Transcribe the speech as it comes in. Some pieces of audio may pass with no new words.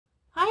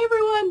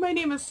my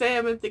name is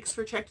Sam, and thanks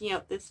for checking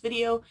out this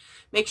video.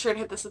 Make sure to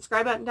hit the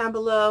subscribe button down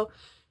below,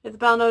 hit the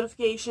bell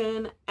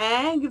notification,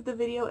 and give the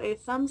video a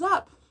thumbs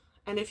up.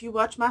 And if you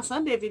watch my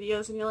Sunday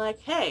videos and you're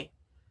like, hey,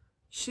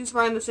 she's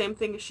wearing the same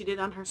thing as she did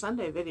on her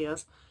Sunday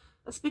videos,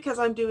 that's because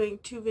I'm doing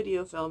 2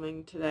 video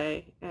filming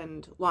today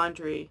and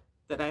laundry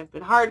that I've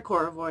been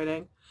hardcore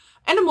avoiding.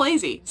 And I'm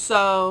lazy,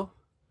 so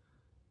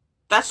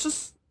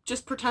that's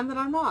just pretend that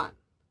I'm not.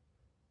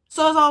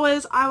 So as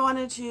always, I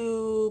wanted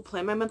to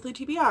plan my monthly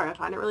TBR. I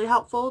find it really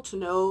helpful to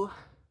know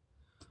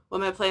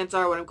what my plans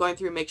are, what I'm going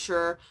through, make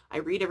sure I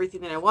read everything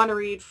that I want to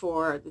read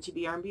for the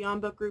TBR and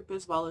Beyond book group,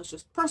 as well as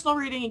just personal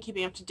reading and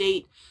keeping up to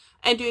date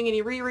and doing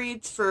any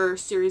rereads for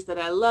series that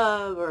I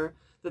love or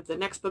that the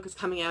next book is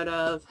coming out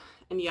of,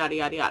 and yada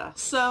yada yada.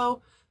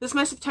 So this is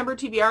my September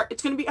TBR.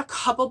 It's going to be a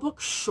couple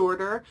books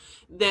shorter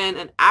than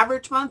an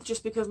average month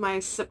just because my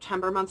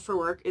September month for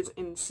work is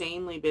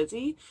insanely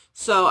busy.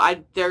 So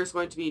there's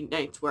going to be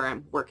nights where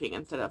I'm working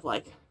instead of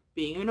like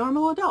being a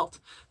normal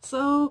adult.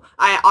 So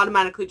I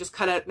automatically just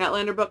cut out an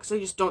Outlander book because I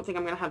just don't think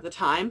I'm going to have the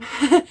time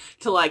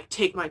to like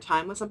take my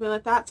time with something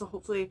like that. So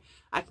hopefully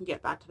I can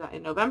get back to that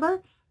in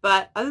November.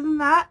 But other than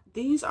that,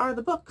 these are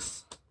the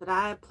books that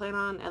I plan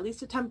on at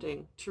least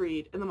attempting to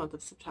read in the month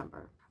of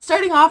September.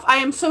 Starting off, I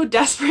am so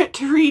desperate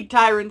to read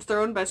Tyrant's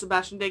Throne by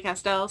Sébastien de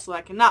Castell, so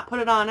I cannot put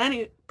it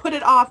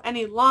off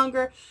any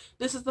longer.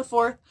 This is the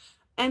 4th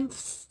and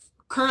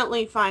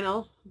currently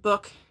final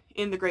book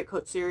in the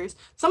Greatcoat series.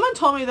 Someone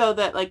told me though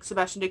that like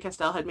Sébastien de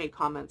Castell had made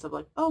comments of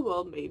like, oh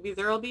well, maybe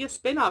there'll be a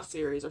spin-off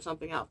series or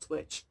something else,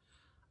 which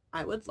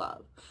I would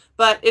love.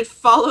 But it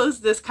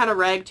follows this kind of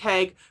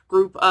ragtag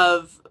group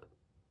of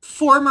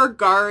former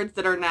guards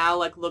that are now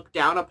like looked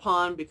down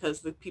upon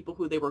because the people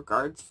who they were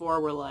guards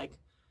for were like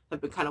have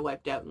been kind of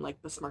wiped out and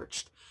like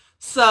besmirched.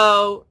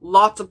 So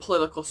lots of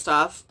political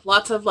stuff,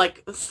 lots of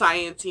like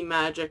science-y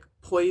magic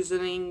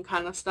poisoning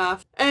kind of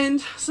stuff,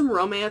 and some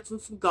romance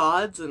and some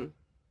gods, and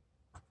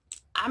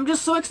I'm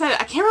just so excited.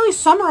 I can't really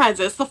summarize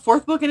it. It's the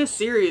 4th book in a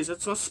series.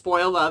 It's going to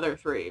spoil the other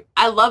 3.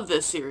 I love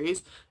this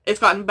series. It's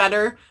gotten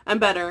better and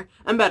better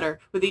and better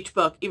with each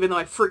book, even though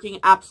I freaking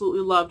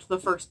absolutely loved the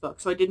first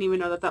book, so I didn't even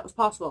know that that was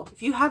possible.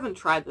 If you haven't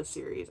tried this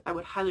series, I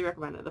would highly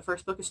recommend it. The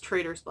first book is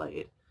Traitor's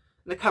Blade,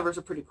 and the covers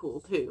are pretty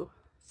cool too.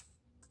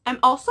 I'm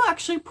also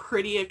actually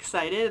pretty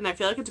excited, and I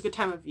feel like it's a good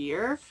time of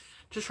year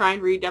to try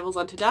and read Devils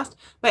Unto Dust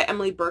by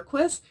Emily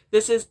Berquist.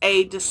 This is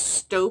a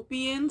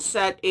dystopian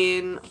set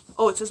in,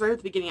 oh, it says right at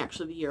the beginning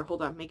actually the year.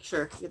 Hold on, make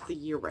sure I get the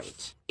year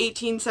right.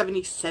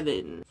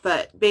 1877.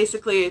 But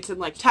basically it's in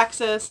like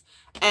Texas,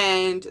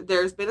 and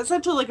there's been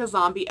essentially like a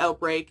zombie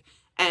outbreak,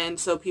 and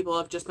so people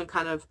have just been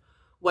kind of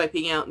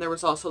wiping out, and there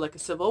was also like a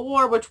civil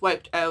war which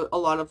wiped out a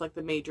lot of like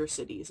the major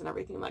cities and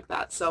everything like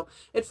that. So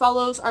it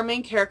follows our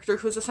main character,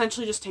 who's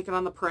essentially just taken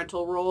on the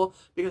parental role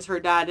because her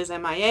dad is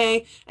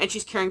MIA and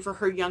she's caring for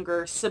her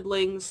younger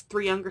siblings,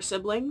 3 younger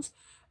siblings,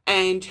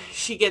 and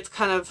she gets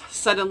kind of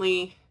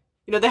suddenly,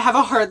 you know, they have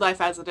a hard life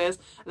as it is,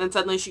 and then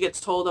suddenly she gets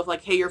told of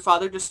like, hey, your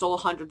father just stole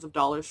hundreds of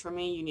dollars from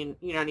me, you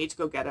need to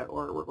go get it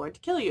or we're going to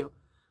kill you.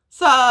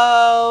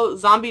 So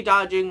zombie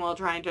dodging while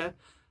trying to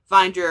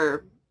find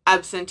your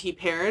absentee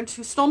parent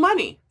who stole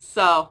money.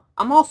 So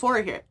I'm all for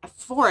it,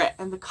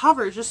 and the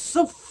cover is just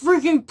so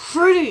freaking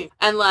pretty.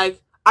 And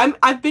like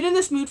I've been in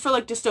this mood for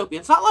like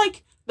dystopians, not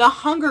like the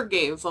Hunger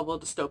Games level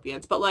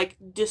dystopians, but like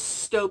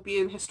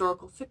dystopian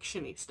historical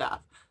fiction-y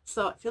stuff.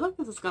 So I feel like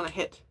this is gonna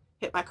hit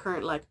my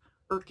current like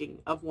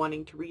irking of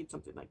wanting to read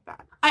something like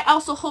that. I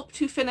also hope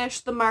to finish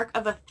The Mark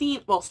of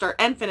Athena, well, start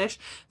and finish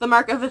The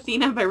Mark of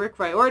Athena by Rick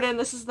Riordan.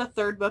 This is the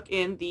 3rd book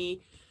in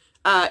the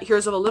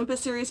Heroes of Olympus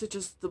series, which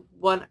is the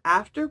one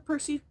after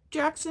Percy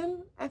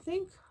Jackson, I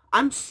think.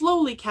 I'm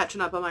slowly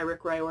catching up on my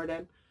Rick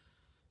Riordan.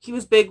 He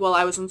was big while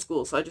I was in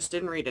school, so I just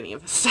didn't read any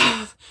of his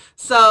stuff.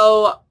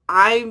 So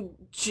I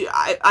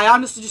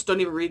honestly just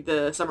don't even read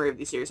the summary of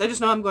these series. I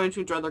just know I'm going to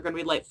enjoy. They're going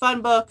to be light,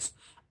 fun books,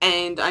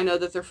 and I know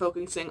that they're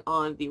focusing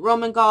on the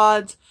Roman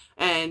gods,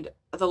 and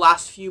the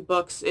last few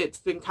books it's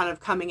been kind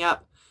of coming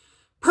up.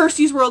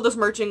 Percy's world is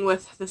merging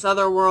with this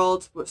other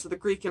world, so the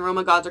Greek and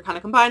Roman gods are kind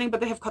of combining,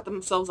 but they have cut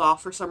themselves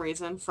off for some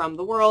reason from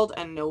the world,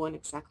 and no one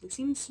exactly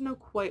seems to know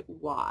quite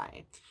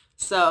why.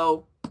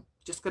 So,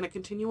 just going to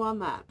continue on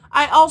that.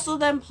 I also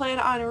then plan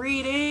on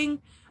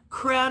reading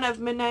Crown of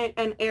Midnight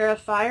and Heir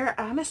of Fire.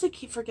 I honestly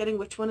keep forgetting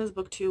which one is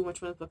book 2 and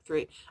which one is book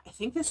 3. I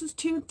think this is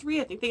 2 and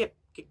 3. I think they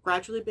get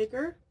gradually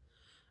bigger.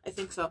 I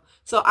think so.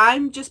 So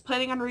I'm just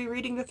planning on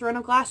rereading the Throne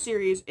of Glass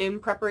series in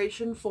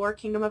preparation for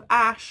Kingdom of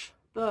Ash,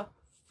 the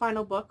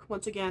final book,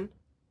 once again,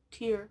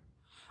 tier,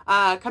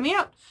 coming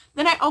out.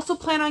 Then I also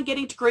plan on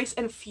getting to Grace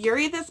and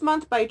Fury this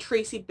month by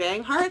Tracy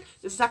Banghart.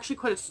 This is actually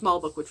quite a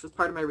small book, which was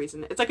part of my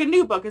reason. It's like a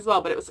new book as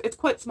well, but it's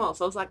quite small,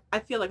 so I was like, I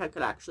feel like I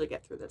could actually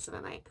get through this in a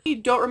night. I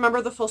don't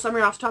remember the full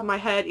summary off the top of my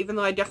head, even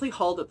though I definitely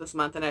hauled it this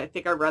month, and I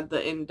think I read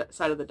the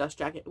inside of the dust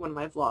jacket in one of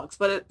my vlogs.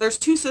 But there's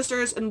 2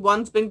 sisters, and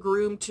one's been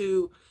groomed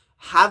to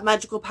have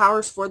magical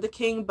powers for the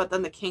king, but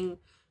then the king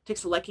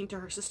takes a liking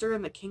to her sister,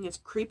 and the king is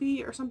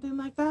creepy or something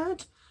like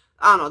that.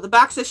 I don't know. The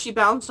back says she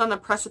bounced on a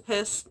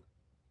precipice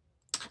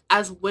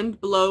as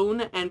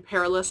windblown and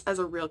perilous as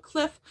a real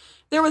cliff,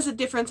 there was a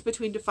difference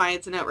between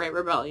defiance and outright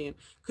rebellion.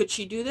 Could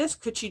she do this?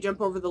 Could she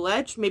jump over the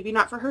ledge? Maybe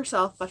not for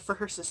herself, but for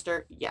her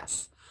sister,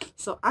 yes.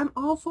 So I'm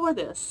all for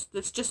this.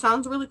 This just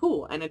sounds really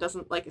cool, and it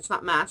doesn't, like, it's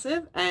not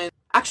massive, and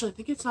actually I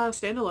think it's not a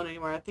standalone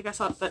anymore. I think I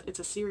saw that it's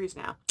a series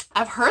now.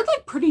 I've heard,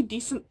 like, pretty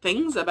decent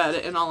things about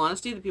it, in all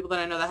honesty. The people that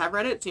I know that have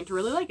read it seem to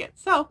really like it,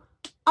 so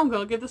I'm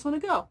gonna give this one a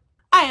go.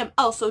 I am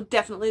also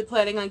definitely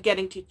planning on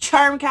getting to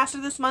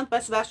Charmcaster this month by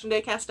Sebastian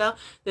de Castell.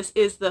 This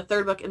is the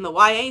third book in the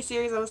YA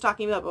series I was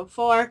talking about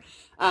before,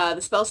 the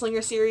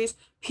Spellslinger series.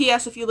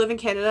 P.S. If you live in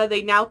Canada,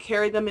 they now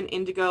carry them in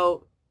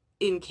indigo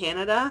in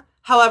Canada.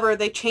 However,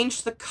 they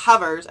changed the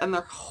covers and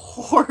they're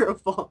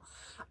horrible.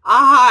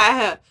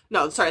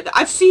 No, sorry,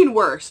 I've seen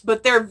worse,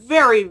 but they're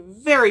very,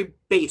 very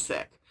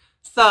basic.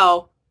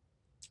 So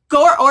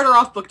go or order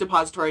off Book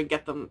Depository and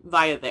get them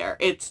via there.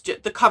 It's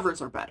just, the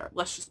covers are better.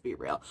 Let's just be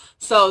real.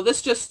 So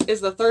this just is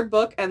the third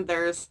book, and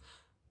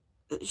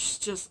it's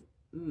just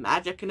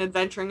magic and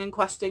adventuring and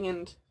questing,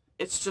 and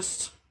it's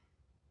just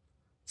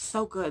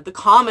so good. The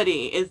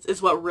comedy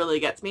is what really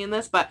gets me in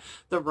this, but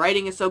the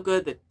writing is so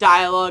good. The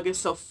dialogue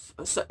is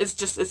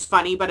it's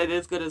funny, but it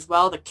is good as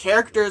well. The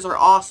characters are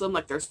awesome.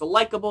 Like, there's the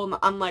likable and the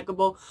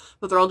unlikable,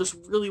 but they're all just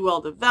really well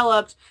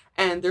developed,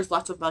 and there's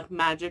lots of, like,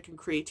 magic and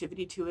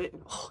creativity to it,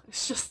 and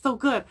it's just so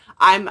good.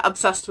 I'm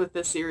obsessed with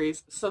this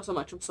series so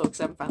much. I'm so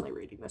excited I'm finally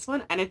reading this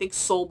one, and I think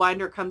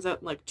Soulbinder comes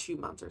out in like 2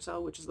 months or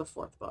so, which is the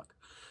 4th book.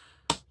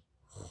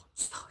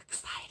 So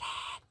excited.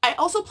 I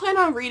also plan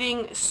on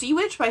reading Sea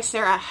Witch by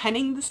Sarah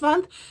Henning this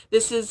month.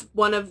 This is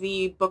one of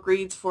the book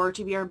reads for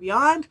TBR and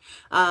Beyond,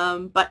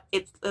 but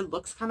it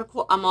looks kind of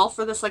cool. I'm all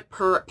for this, like,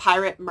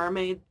 pirate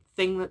mermaid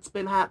thing that's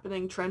been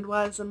happening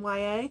trend-wise in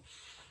YA,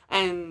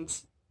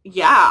 and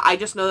yeah, I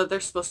just know that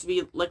there's supposed to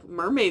be, like,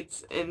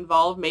 mermaids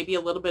involved, maybe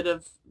a little bit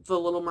of the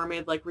Little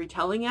Mermaid, like,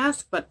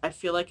 retelling-esque, but I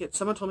feel like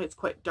someone told me it's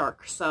quite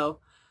dark, so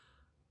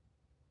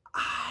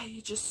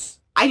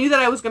I knew that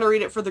I was going to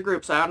read it for the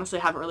group, so I honestly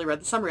haven't really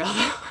read the summary all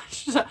that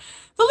much. So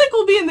the link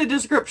will be in the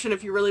description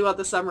if you really want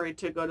the summary,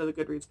 to go to the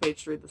Goodreads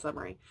page to read the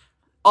summary.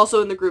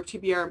 Also in the group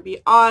TBR and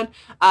Beyond,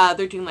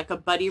 they're doing, like, a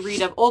buddy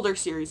read of older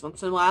series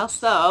once in a while,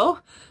 so,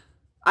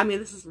 I mean,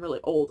 this is really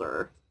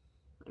older.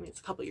 I mean, it's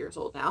a couple years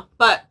old now,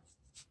 but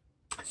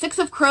Six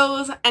of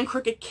Crows and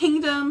Crooked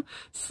Kingdom,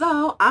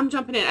 so I'm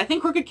jumping in. I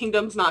think Crooked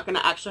Kingdom's not going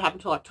to actually happen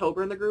until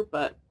October in the group,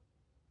 but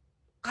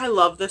I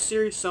love this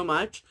series so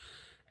much.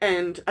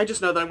 And I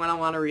just know that I'm going to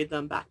want to read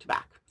them back to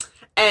back.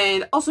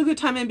 And also good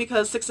timing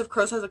because Six of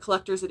Crows has a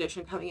collector's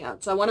edition coming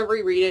out. So I want to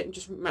reread it and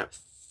just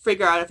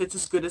figure out if it's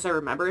as good as I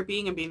remember it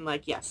being, and being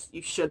like, yes,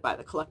 you should buy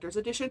the collector's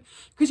edition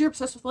because you're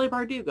obsessed with Le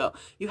Bardugo.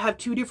 You have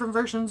 2 different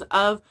versions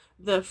of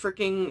the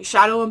freaking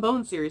Shadow and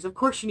Bone series. Of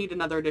course you need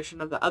another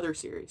edition of the other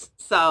series.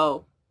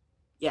 So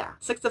yeah,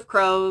 Six of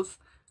Crows,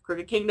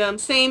 Crooked Kingdom,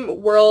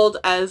 same world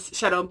as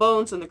Shadow and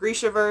Bones and the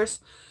Grishaverse,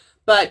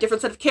 but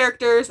different set of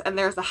characters, and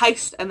there's a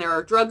heist, and there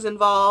are drugs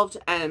involved,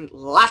 and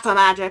lots of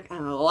magic,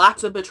 and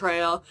lots of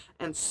betrayal,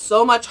 and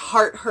so much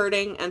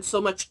heart-hurting, and so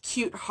much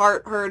cute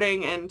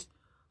heart-hurting, and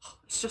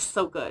it's just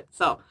so good.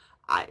 So,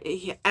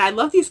 I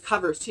love these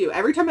covers, too.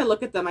 Every time I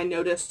look at them, I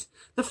noticed,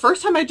 the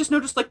first time I just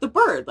noticed, like, the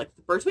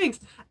bird's wings,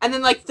 and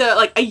then, like,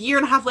 a year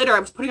and a half later, I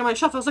was putting on my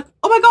shelf, I was like,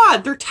 oh my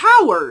god, they're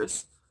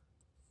towers!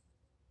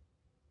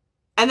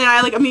 And then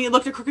I, like, immediately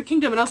looked at Crooked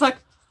Kingdom, and I was like,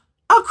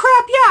 oh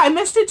crap, yeah, I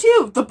missed it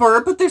too. The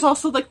bird, but there's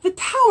also, like, the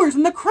towers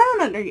and the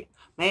crown underneath.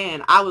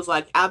 Man, I was,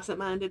 like,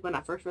 absent-minded when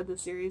I first read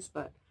this series,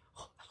 but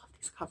I love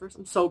these covers.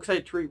 I'm so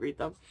excited to reread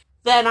them.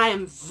 Then I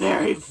am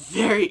very,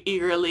 very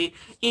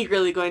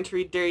eagerly going to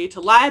read Dare You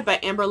to Lie by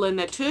Amberlynn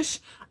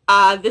Natush.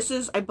 This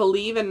is, I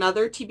believe,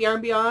 another TBR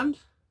and Beyond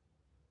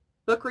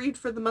book read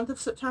for the month of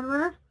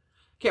September.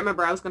 Can't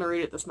remember. I was going to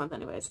read it this month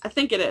anyways. I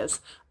think it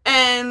is.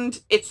 And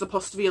it's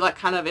supposed to be, like,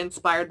 kind of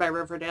inspired by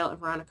Riverdale and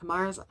Veronica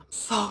Mars. I'm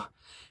so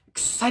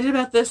excited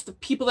about this. The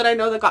people that I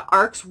know that got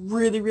ARCs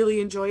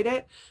really enjoyed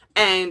it,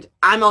 and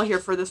I'm all here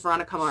for this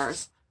Veronica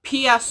Mars.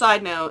 P.S.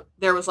 side note,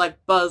 there was,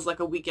 like, buzz like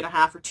a week and a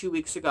half or 2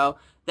 weeks ago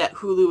that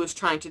Hulu was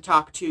trying to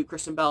talk to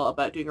Kristen Bell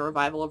about doing a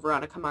revival of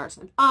Veronica Mars,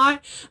 and I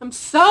am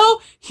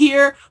so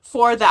here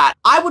for that.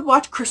 I would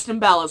watch Kristen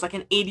Bell as, like,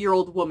 an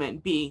 80-year-old woman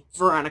be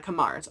Veronica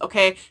Mars,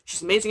 okay?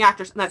 She's an amazing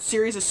actress, and that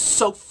series is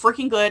so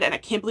freaking good, and I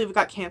can't believe it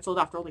got canceled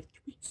after only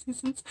 3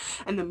 seasons,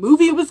 and the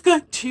movie was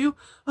good, too.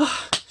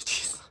 Oh,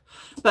 jeez.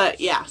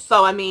 But yeah,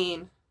 so I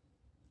mean,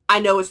 I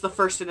know it's the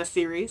first in a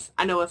series.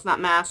 I know it's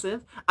not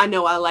massive. I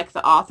know I like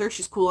the author.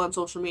 She's cool on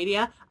social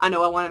media. I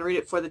know I want to read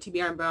it for the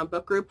TBR and Beyond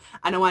book group.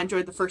 I know I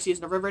enjoyed the first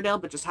season of Riverdale,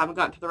 but just haven't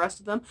gotten to the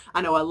rest of them.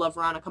 I know I love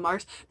Veronica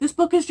Mars. This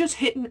book is just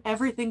hitting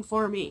everything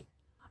for me.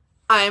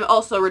 I'm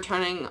also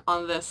returning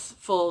on this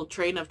full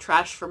train of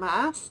trash from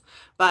ass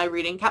by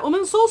reading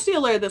Catwoman Soul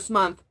Stealer this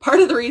month. Part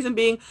of the reason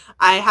being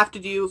I have to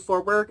do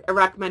for work a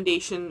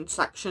recommendation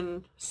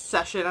session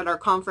at our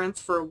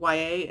conference for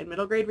YA and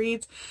middle grade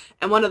reads,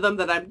 and one of them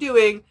that I'm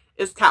doing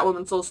is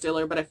Catwoman Soul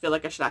Stealer, but I feel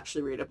like I should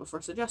actually read it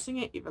before suggesting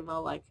it, even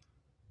though, like,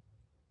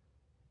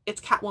 it's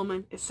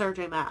Catwoman, it's Sarah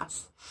J.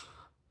 Maas.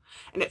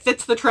 and it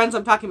fits the trends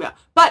I'm talking about.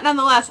 But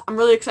nonetheless, I'm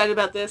really excited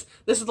about this.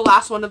 This is the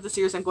last one of the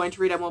series I'm going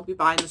to read. I won't be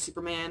buying the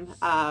Superman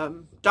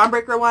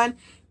Dawnbreaker one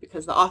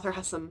because the author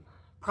has some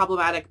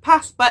problematic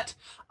past, but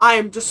I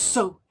am just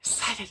so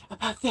excited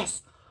about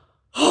this.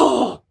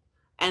 Oh!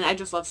 And I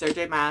just love Sarah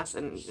J. Maas,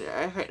 and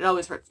it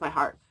always hurts my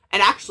heart.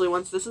 And actually,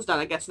 once this is done,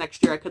 I guess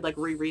next year I could, like,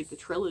 reread the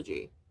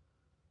trilogy.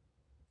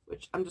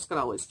 Which I'm just going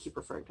to always keep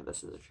referring to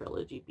this as a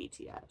trilogy,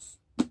 BTS.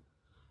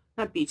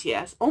 Not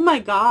BTS. Oh my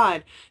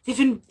god.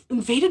 They've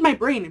invaded my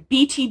brain.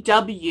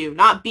 BTW,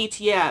 not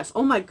BTS.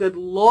 Oh my good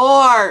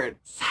lord.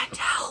 Send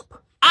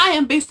help. I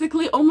am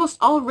basically almost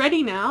all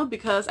ready now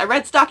because I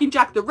read Stalking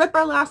Jack the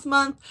Ripper last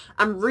month.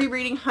 I'm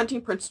rereading Hunting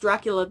Prince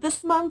Dracula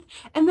this month.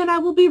 And then I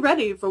will be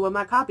ready for when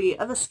my copy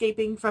of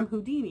Escaping from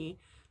Houdini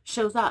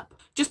shows up.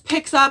 Just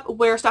picks up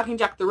where Stalking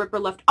Jack the Ripper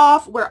left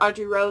off, where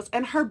Audrey Rose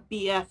and her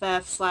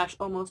BFF /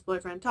 almost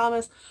boyfriend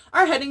Thomas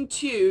are heading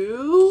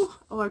to,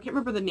 oh, I can't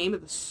remember the name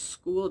of the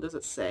school. Does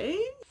it say?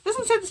 It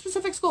doesn't say the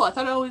specific school. I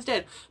thought it always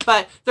did.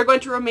 But they're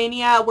going to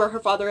Romania, where her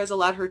father has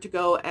allowed her to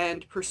go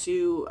and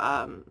pursue,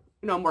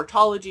 you know,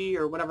 mortology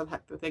or whatever the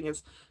heck the thing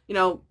is, you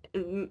know,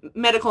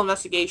 medical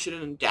investigation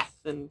and death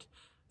and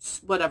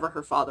whatever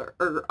her father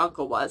or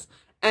uncle was.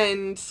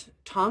 And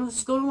Thomas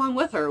is going along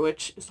with her,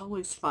 which is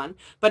always fun.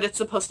 But it's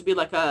supposed to be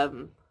like a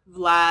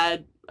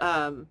not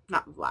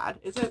Vlad,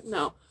 is it?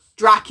 No.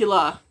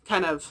 Dracula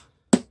kind of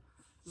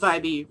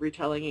vibey,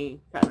 retelling-y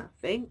kind of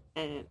thing.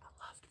 And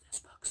I loved this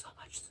book so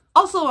much.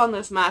 Also on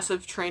this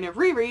massive train of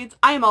rereads,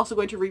 I am also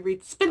going to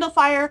reread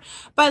Spindlefire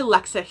by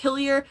Lexa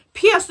Hillier.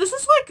 P.S. This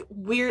is like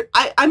weird.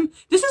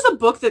 This is a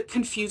book that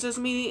confuses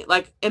me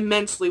like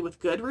immensely with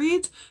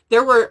Goodreads.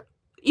 There were,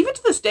 even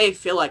to this day,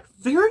 feel like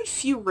very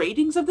few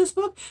ratings of this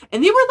book,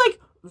 and they were like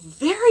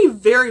very,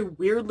 very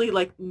weirdly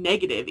like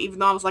negative, even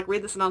though I was like,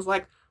 read this and I was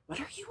like, what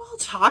are you all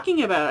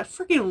talking about? I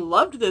freaking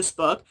loved this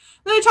book.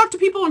 And then I talked to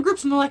people in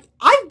groups and they're like,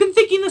 I've been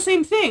thinking the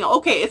same thing.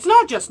 Okay, it's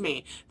not just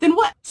me. Then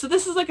what? So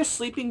this is like a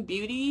Sleeping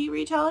Beauty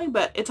retelling,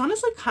 but it's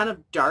honestly kind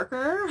of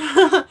darker.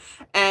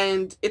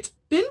 And it's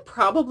been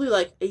probably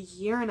like a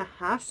year and a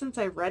half since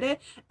I read it.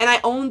 And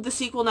I owned the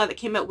sequel now that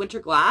came out, Winter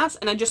Glass.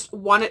 And I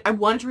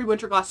wanted to read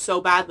Winter Glass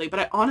so badly, but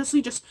I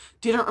honestly just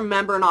didn't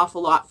remember an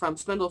awful lot from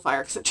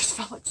Spindlefire because it just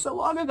felt like so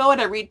long ago and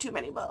I read too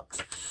many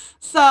books.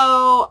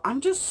 So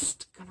I'm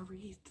just gonna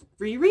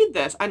reread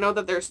this. I know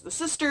that there's the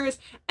sisters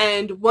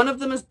and one of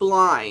them is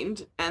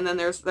blind, and then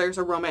there's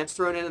a romance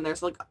thrown in, and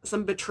there's like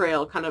some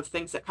betrayal kind of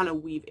things that kind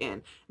of weave in.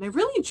 And I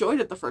really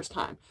enjoyed it the first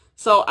time.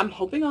 So I'm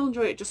hoping I'll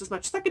enjoy it just as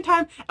much second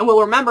time and will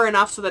remember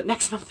enough so that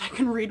next month I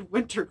can read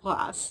Winter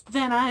Glass.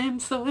 Then I am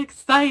so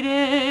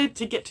excited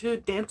to get to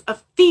Dance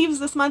of Thieves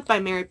this month by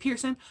Mary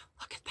Pearson.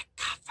 Look at the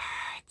cover.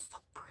 It's so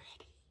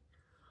pretty.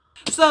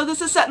 So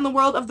this is set in the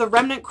world of the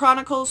Remnant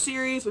Chronicles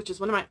series, which is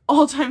one of my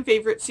all-time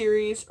favorite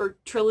series or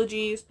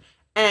trilogies.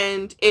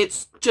 And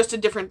it's just a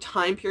different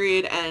time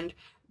period, and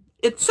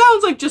it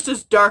sounds like just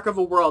as dark of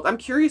a world. I'm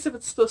curious if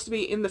it's supposed to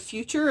be in the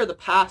future or the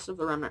past of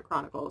the Remnant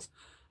Chronicles.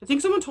 I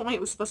think someone told me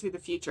it was supposed to be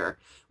the future,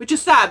 which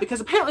is sad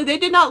because apparently they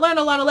did not learn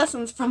a lot of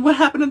lessons from what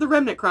happened in the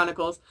Remnant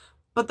Chronicles.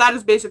 But that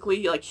is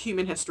basically like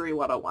human history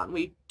 101.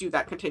 We do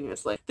that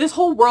continuously. This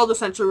whole world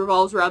essentially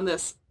revolves around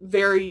this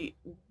very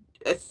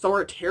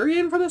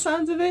authoritarian, from the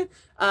sounds of it,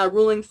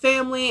 ruling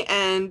family,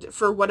 and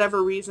for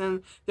whatever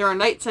reason there are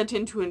knights sent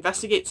in to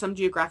investigate some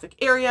geographic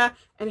area,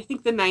 and I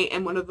think the knight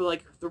and one of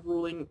the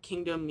ruling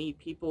kingdom-y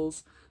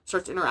peoples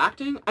starts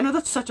interacting. I know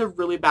that's such a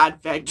really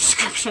bad vague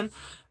description,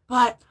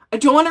 but I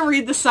don't want to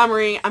read the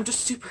summary. I'm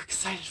just super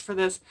excited for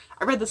this.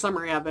 I read the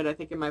summary of it, I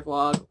think, in my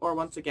vlog, or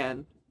once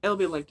again, it'll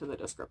be linked in the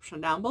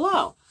description down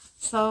below.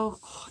 So,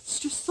 oh, it's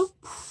just so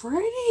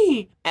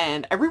pretty.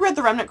 And I reread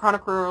the Remnant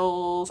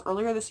Chronicles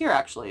earlier this year,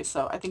 actually.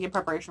 So I think in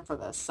preparation for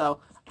this. So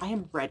I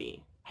am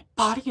ready. My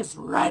body is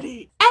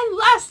ready. And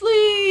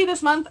lastly,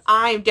 this month,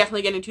 I'm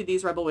definitely getting to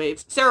These Rebel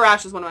Waves. Sarah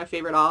Rash is one of my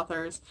favorite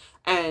authors.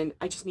 And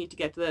I just need to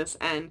get to this.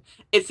 And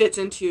it fits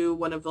into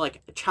one of the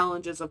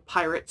challenges of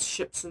pirates,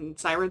 ships, and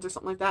sirens or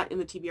something like that in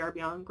the TBR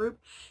Beyond group.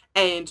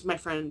 And my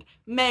friend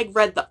Meg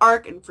read the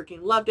ARC and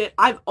freaking loved it.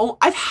 I've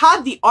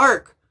had the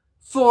ARC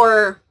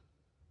for,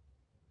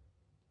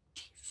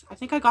 I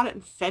think I got it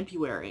in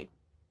February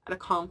at a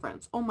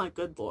conference. Oh my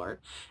good lord.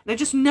 And I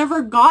just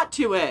never got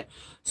to it.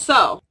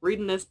 So,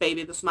 reading this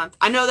baby this month.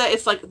 I know that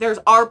it's there's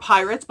our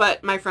pirates,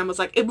 but my friend was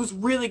like, it was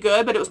really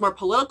good, but it was more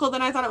political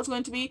than I thought it was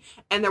going to be.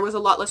 And there was a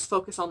lot less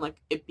focus on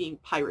it being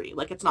piratey.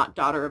 It's not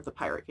Daughter of the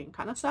Pirate King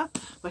kind of stuff,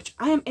 which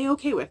I am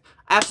a-okay with.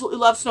 I absolutely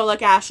love Snow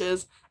Like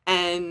Ashes,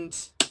 and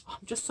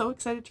I'm just so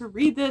excited to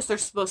read this.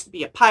 There's supposed to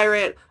be a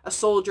pirate, a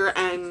soldier,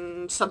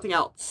 and something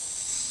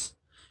else.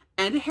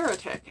 And a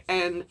heretic.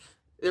 And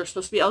there's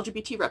supposed to be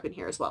LGBT rep in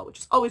here as well, which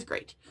is always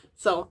great.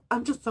 So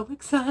I'm just so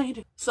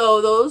excited.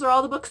 So those are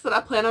all the books that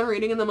I plan on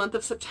reading in the month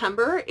of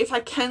September. If I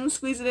can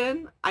squeeze it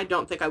in, I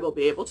don't think I will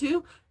be able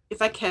to.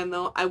 If I can,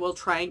 though, I will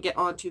try and get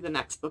on to the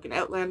next book in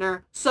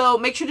Outlander. So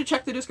make sure to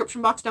check the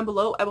description box down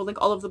below. I will link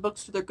all of the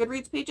books to their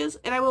Goodreads pages,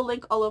 and I will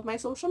link all of my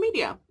social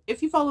media.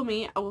 If you follow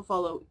me, I will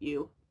follow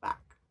you